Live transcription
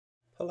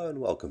Hello and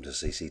welcome to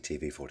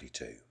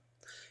CCTV42.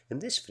 In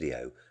this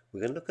video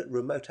we're going to look at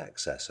remote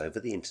access over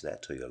the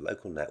internet or your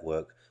local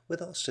network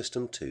with our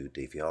System 2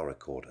 DVR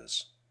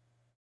recorders.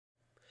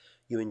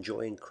 You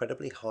enjoy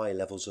incredibly high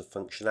levels of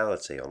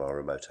functionality on our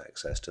remote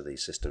access to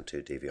these System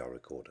 2 DVR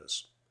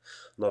recorders.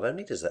 Not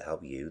only does that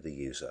help you, the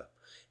user,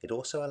 it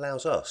also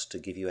allows us to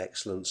give you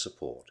excellent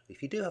support.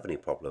 If you do have any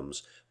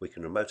problems, we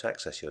can remote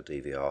access your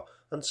DVR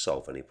and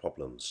solve any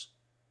problems.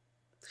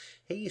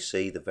 Here you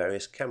see the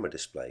various camera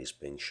displays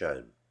being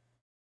shown.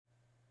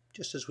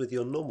 Just as with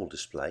your normal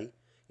display,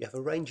 you have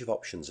a range of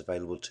options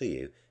available to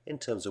you in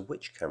terms of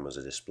which cameras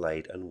are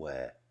displayed and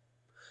where.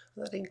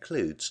 And that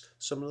includes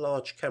some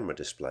large camera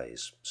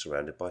displays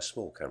surrounded by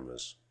small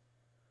cameras.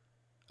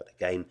 And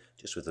again,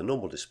 just with the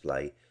normal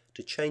display,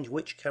 to change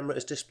which camera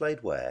is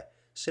displayed where,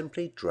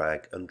 simply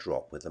drag and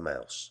drop with the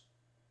mouse.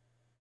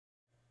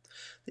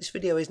 This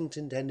video isn't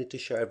intended to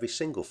show every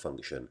single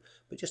function,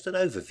 but just an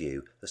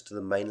overview as to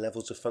the main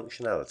levels of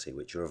functionality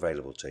which are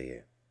available to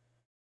you.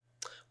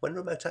 When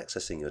remote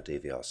accessing your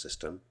DVR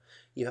system,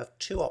 you have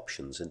two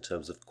options in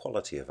terms of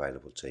quality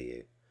available to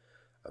you,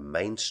 a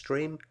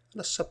mainstream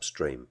and a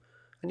substream,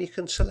 and you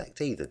can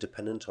select either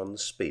dependent on the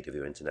speed of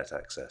your internet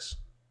access.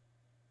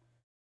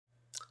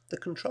 The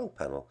control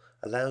panel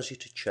allows you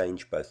to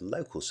change both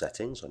local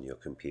settings on your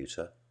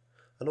computer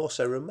and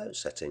also remote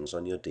settings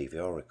on your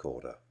DVR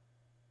recorder.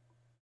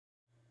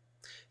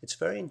 It's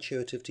very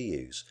intuitive to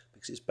use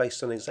because it's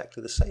based on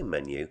exactly the same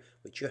menu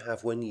which you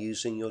have when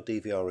using your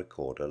DVR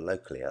recorder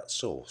locally at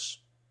source.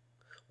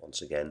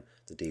 Once again,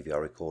 the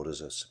DVR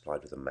recorders are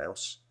supplied with a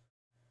mouse,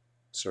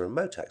 so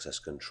remote access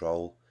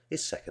control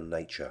is second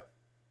nature.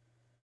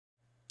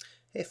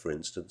 Here, for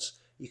instance,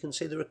 you can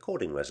see the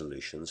recording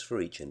resolutions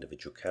for each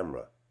individual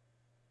camera,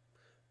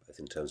 both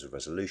in terms of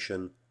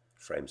resolution,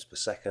 frames per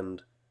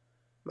second,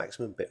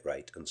 maximum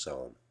bitrate and so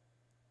on.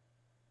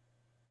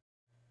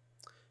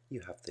 You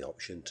have the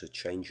option to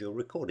change your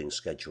recording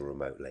schedule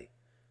remotely.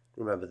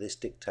 Remember, this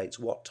dictates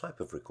what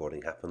type of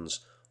recording happens,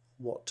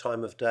 what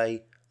time of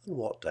day and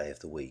what day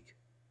of the week.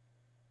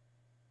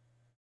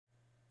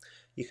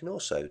 You can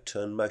also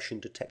turn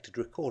motion detected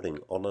recording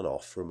on and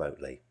off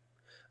remotely,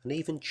 and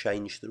even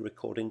change the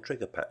recording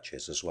trigger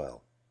patches as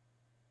well.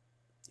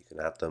 You can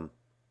add them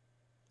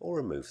or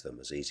remove them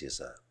as easy as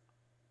that.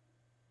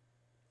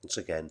 Once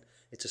again,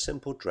 it's a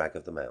simple drag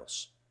of the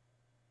mouse.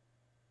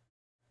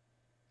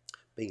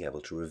 Being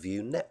able to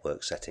review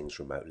network settings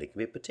remotely can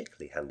be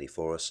particularly handy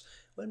for us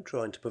when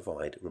trying to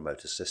provide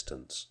remote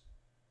assistance.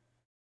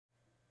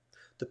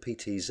 The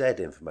PTZ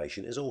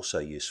information is also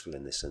useful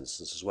in this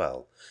instance as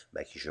well,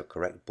 making sure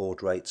correct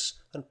baud rates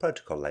and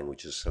protocol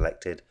languages are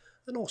selected,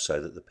 and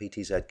also that the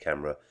PTZ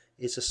camera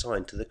is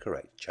assigned to the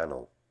correct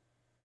channel.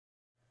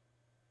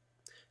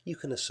 You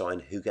can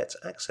assign who gets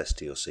access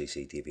to your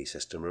CCTV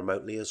system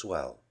remotely as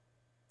well.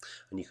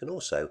 And you can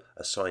also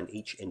assign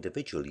each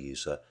individual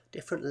user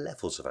different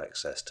levels of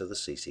access to the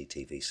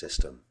CCTV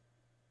system.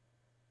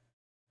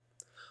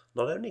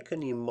 Not only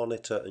can you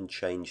monitor and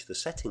change the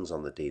settings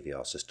on the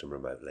DVR system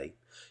remotely,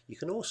 you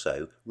can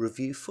also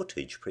review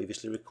footage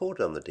previously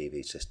recorded on the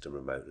DV system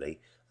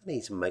remotely and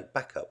even make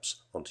backups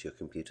onto your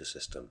computer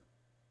system.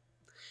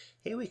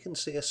 Here we can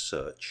see a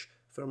search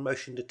for a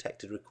motion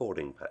detected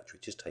recording patch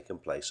which has taken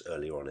place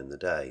earlier on in the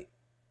day.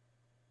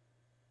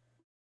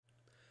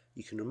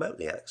 You can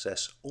remotely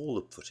access all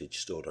the footage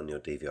stored on your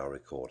DVR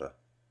recorder.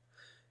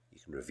 You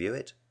can review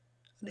it,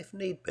 and if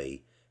need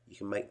be, you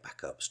can make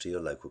backups to your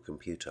local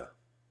computer.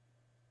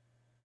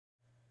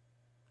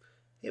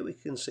 Here we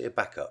can see a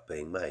backup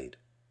being made.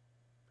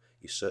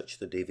 You search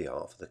the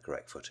DVR for the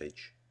correct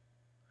footage,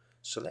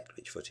 select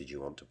which footage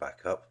you want to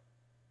back up,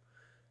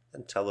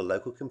 and tell the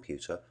local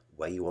computer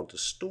where you want to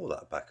store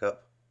that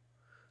backup,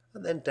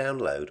 and then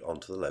download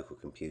onto the local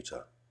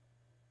computer.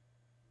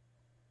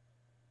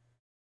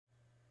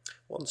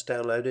 Once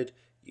downloaded,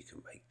 you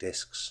can make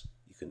discs,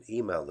 you can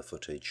email the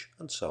footage,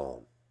 and so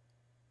on.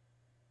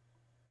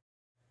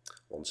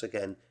 Once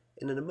again,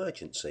 in an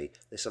emergency,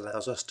 this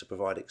allows us to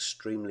provide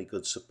extremely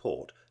good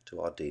support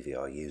to our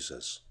DVR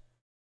users.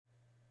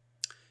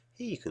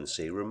 Here you can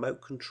see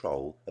remote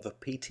control of a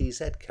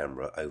PTZ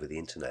camera over the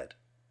internet.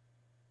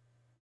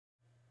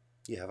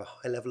 You have a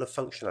high level of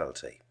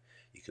functionality.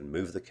 You can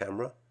move the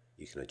camera,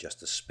 you can adjust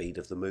the speed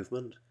of the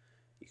movement,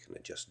 you can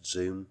adjust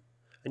zoom,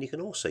 and you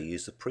can also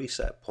use the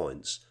preset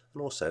points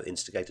and also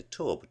instigate a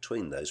tour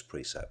between those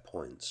preset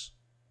points.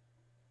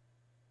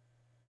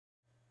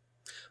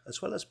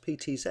 As well as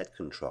PTZ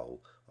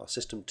control, our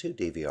System 2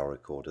 DVR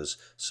recorders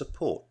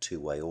support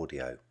two-way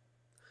audio.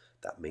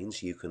 That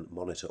means you can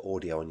monitor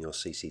audio on your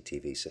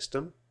CCTV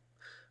system,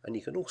 and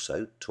you can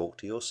also talk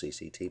to your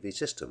CCTV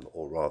system,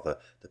 or rather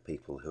the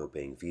people who are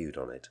being viewed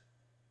on it.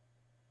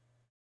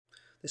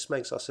 This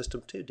makes our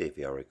System 2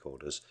 DVR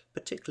recorders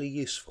particularly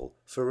useful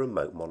for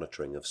remote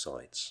monitoring of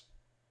sites.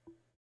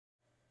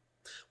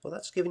 Well,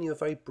 that's given you a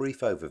very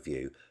brief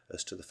overview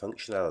as to the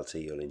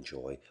functionality you'll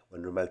enjoy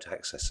when remote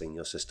accessing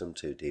your System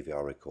 2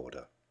 DVR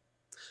recorder.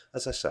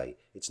 As I say,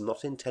 it's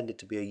not intended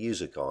to be a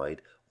user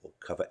guide or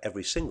cover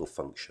every single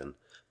function,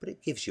 but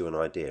it gives you an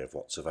idea of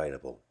what's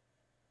available.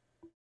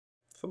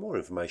 For more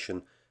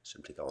information,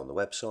 simply go on the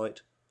website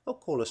or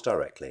call us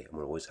directly, and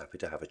we're always happy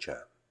to have a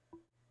chat.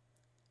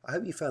 I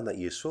hope you found that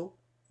useful.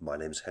 My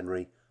name's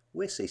Henry,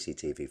 we're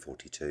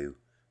CCTV42.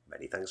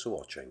 Many thanks for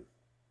watching.